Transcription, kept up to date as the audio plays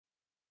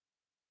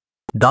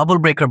Double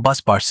Breaker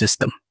Busbar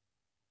System.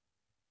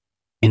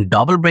 In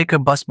Double Breaker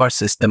Busbar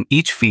System,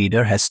 each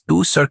feeder has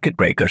two circuit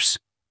breakers.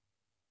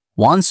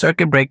 One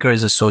circuit breaker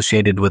is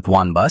associated with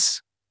one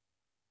bus.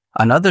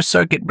 Another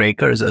circuit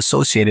breaker is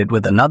associated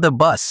with another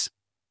bus.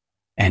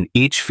 And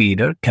each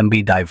feeder can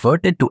be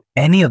diverted to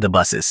any of the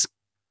buses.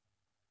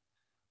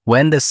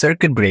 When the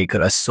circuit breaker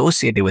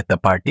associated with a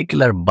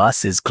particular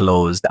bus is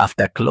closed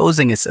after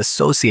closing its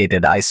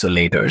associated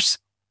isolators,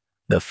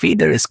 the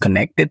feeder is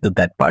connected to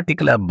that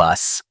particular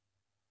bus.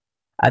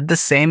 At the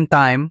same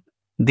time,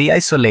 the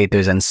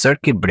isolators and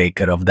circuit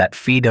breaker of that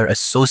feeder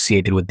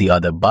associated with the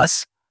other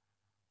bus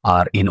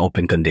are in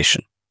open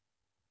condition.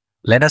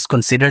 Let us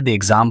consider the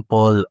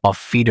example of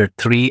feeder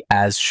 3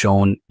 as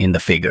shown in the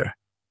figure.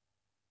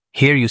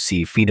 Here you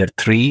see feeder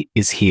 3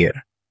 is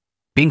here,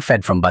 being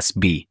fed from bus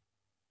B,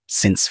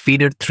 since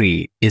feeder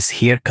 3 is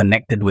here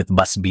connected with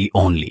bus B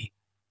only,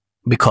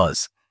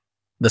 because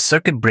the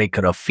circuit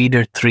breaker of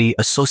feeder 3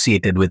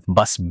 associated with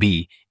bus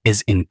B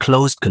is in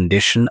closed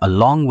condition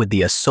along with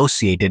the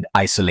associated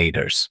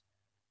isolators.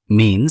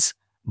 Means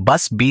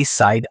bus B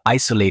side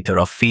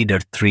isolator of feeder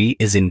 3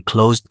 is in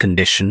closed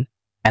condition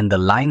and the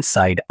line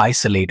side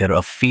isolator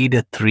of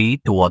feeder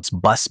 3 towards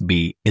bus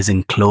B is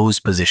in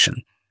closed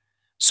position.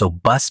 So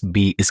bus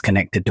B is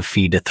connected to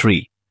feeder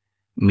 3.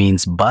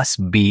 Means bus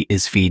B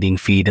is feeding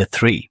feeder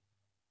 3.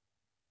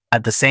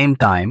 At the same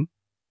time,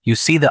 you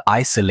see the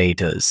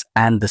isolators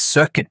and the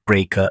circuit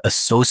breaker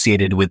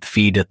associated with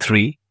feeder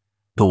 3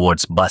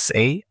 towards bus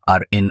A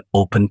are in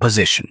open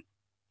position.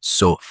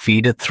 So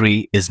feeder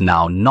 3 is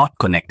now not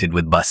connected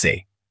with bus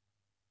A.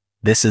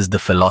 This is the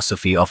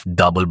philosophy of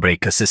double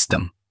breaker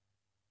system.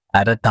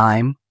 At a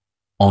time,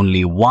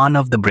 only one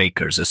of the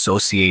breakers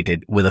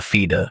associated with a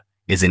feeder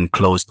is in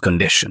closed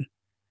condition,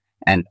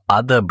 and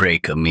other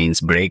breaker means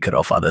breaker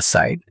of other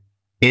side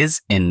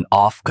is in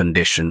off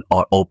condition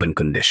or open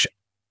condition.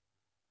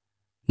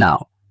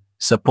 Now,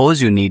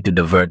 suppose you need to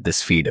divert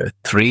this feeder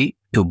 3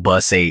 to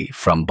bus A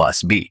from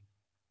bus B.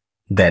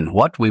 Then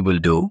what we will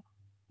do,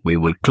 we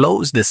will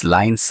close this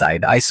line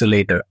side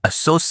isolator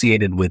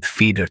associated with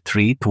feeder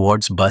 3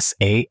 towards bus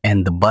A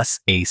and the bus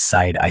A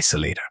side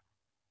isolator.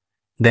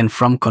 Then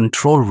from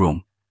control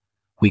room,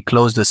 we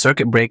close the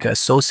circuit breaker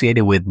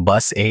associated with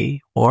bus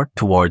A or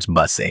towards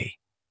bus A.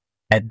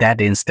 At that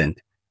instant,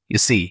 you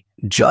see,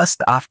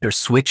 just after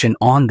switching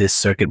on this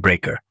circuit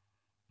breaker,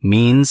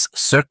 means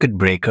circuit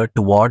breaker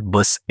toward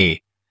bus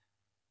A,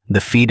 the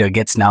feeder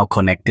gets now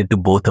connected to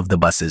both of the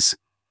buses.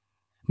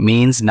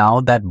 Means now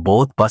that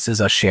both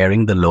buses are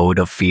sharing the load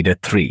of feeder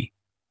 3.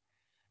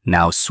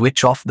 Now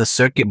switch off the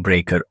circuit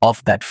breaker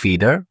of that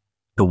feeder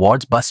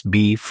towards bus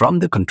B from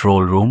the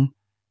control room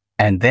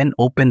and then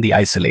open the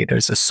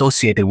isolators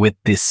associated with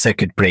this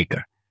circuit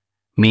breaker.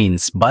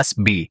 Means bus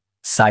B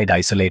side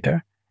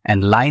isolator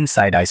and line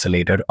side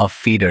isolator of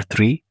feeder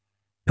 3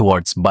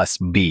 towards bus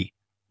B.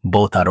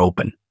 Both are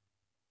open.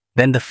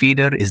 Then the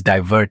feeder is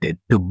diverted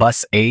to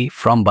bus A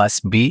from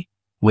bus B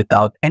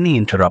without any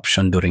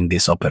interruption during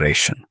this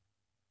operation.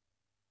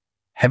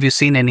 Have you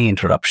seen any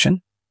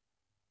interruption?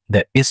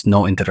 There is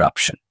no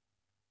interruption.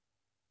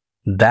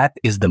 That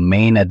is the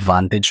main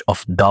advantage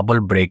of double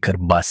breaker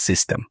bus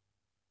system.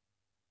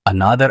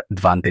 Another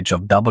advantage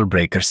of double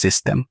breaker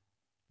system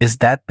is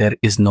that there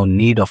is no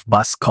need of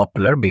bus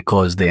coupler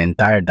because the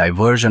entire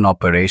diversion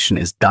operation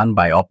is done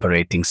by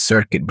operating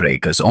circuit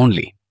breakers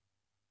only.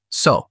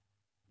 So,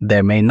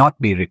 there may not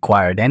be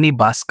required any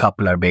bus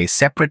coupler base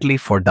separately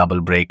for double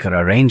breaker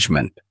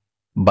arrangement,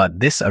 but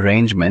this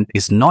arrangement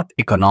is not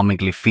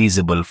economically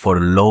feasible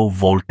for low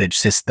voltage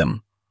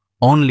system.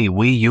 Only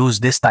we use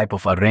this type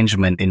of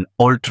arrangement in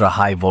ultra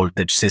high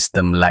voltage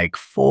system like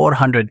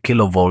 400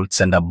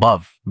 kilovolts and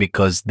above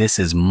because this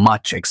is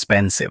much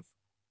expensive.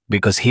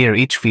 Because here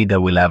each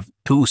feeder will have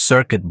two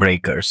circuit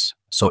breakers,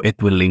 so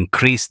it will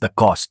increase the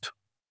cost.